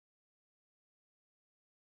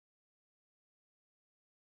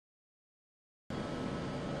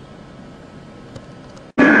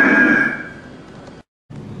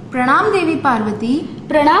Pranam Devi Parvati.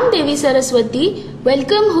 Pranam Devi Saraswati.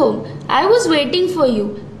 Welcome home. I was waiting for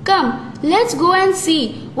you. Come, let's go and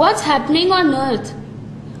see what's happening on earth.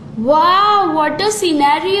 Wow, what a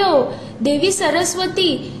scenario! Devi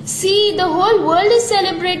Saraswati, see, the whole world is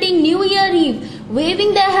celebrating New Year Eve,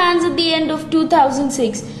 waving their hands at the end of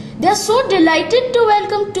 2006. They are so delighted to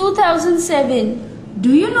welcome 2007.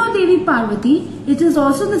 Do you know, Devi Parvati, it is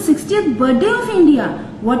also the 60th birthday of India.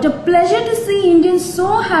 What a pleasure to see Indians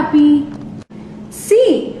so happy.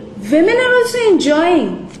 See, women are also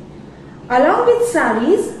enjoying. Along with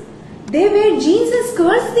saris, they wear jeans and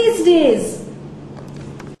skirts these days.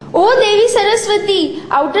 Oh Devi Saraswati,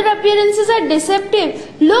 outer appearances are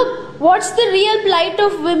deceptive. Look, what's the real plight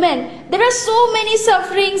of women? There are so many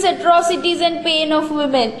sufferings, atrocities and pain of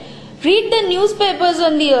women. Read the newspapers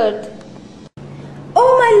on the earth.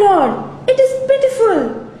 Oh my lord, it is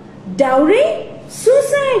pitiful. Dowry,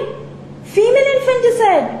 suicide, female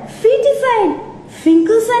infanticide, feticide,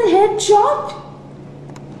 fingers and head chopped.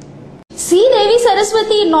 See Devi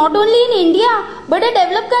Saraswati, not only in India, but a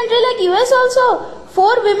developed country like US also.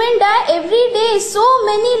 4 women die every day, so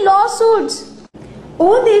many lawsuits.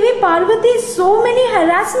 Oh Devi Parvati, so many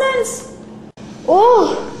harassments.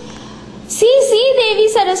 Oh, see Devi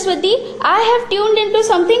Saraswati, I have tuned into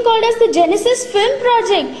something called as the Genesis Film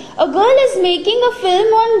Project. A girl is making a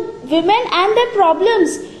film on women and their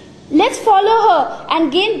problems. Let's follow her and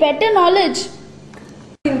gain better knowledge.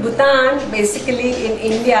 In Bhutan, basically in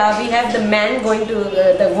India, we have the man going to,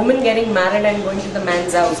 the woman getting married and going to the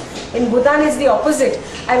man's house. In Bhutan it's the opposite.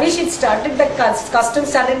 I wish it started, the custom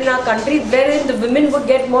started in our country wherein the women would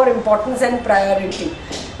get more importance and priority.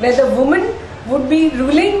 Where the woman would be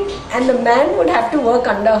ruling and the man would have to work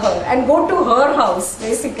under her and go to her house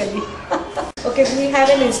basically. Okay, we have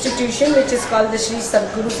an institution which is called the Sri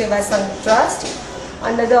Sadguru Seva Sangh Trust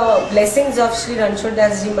under the blessings of Sri Ranchod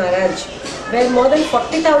Das Ji Maharaj, where more than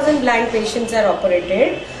 40,000 blind patients are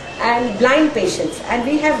operated and blind patients, and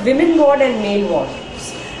we have women ward and male ward,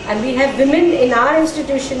 and we have women in our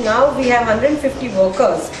institution now. We have 150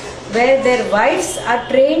 workers where their wives are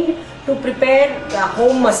trained to prepare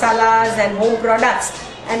home masalas and home products,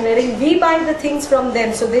 and wherein we buy the things from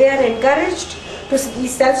them, so they are encouraged to be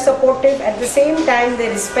self-supportive. At the same time they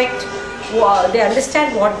respect, they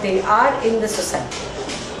understand what they are in the society.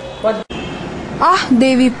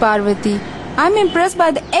 Devi Parvati, I'm impressed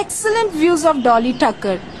by the excellent views of Dolly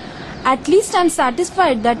Tucker. At least I'm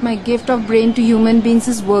satisfied that my gift of brain to human beings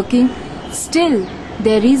is working. Still,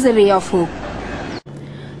 there is a ray of hope.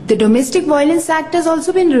 The Domestic Violence Act has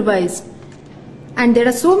also been revised. And there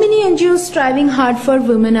are so many NGOs striving hard for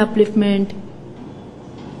women upliftment.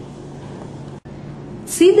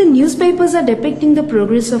 See, the newspapers are depicting the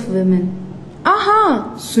progress of women.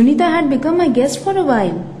 Aha! Sunita had become my guest for a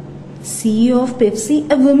while. CEO of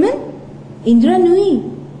Pepsi, a woman? Indra Nui,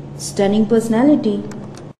 stunning personality.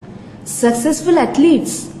 Successful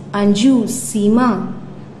athletes, Anju, Seema,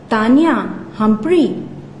 Tanya, Humphrey,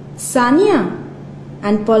 Sania,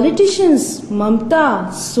 and politicians,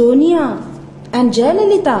 Mamta, Sonia, and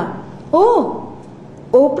Jayalalitha. Oh,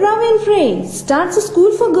 Oprah Winfrey starts a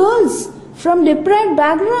school for girls from deprived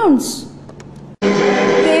backgrounds.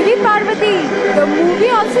 Devi Parvati, the movie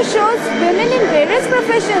also shows women in various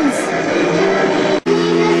professions.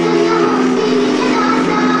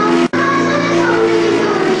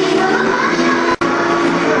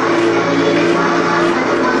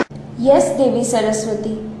 Yes, Devi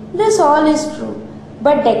Saraswati, this all is true.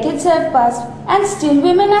 But decades have passed and still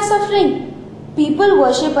women are suffering. People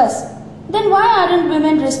worship us. Then why aren't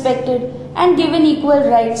women respected and given equal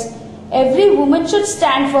rights? Every woman should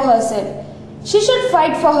stand for herself. She should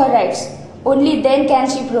fight for her rights. Only then can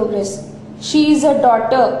she progress. She is a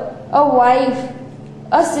daughter, a wife,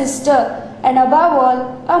 a sister, and above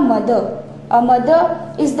all, a mother. A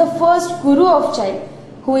mother is the first guru of child,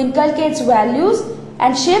 who inculcates values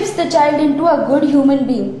and shapes the child into a good human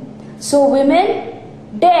being. So women,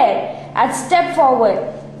 dare and step forward.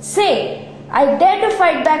 Say, I dare to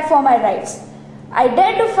fight back for my rights. I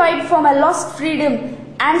dare to fight for my lost freedom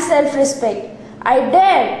and self-respect. I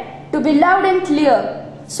dare to be loud and clear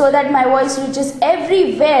so that my voice reaches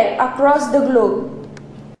everywhere across the globe.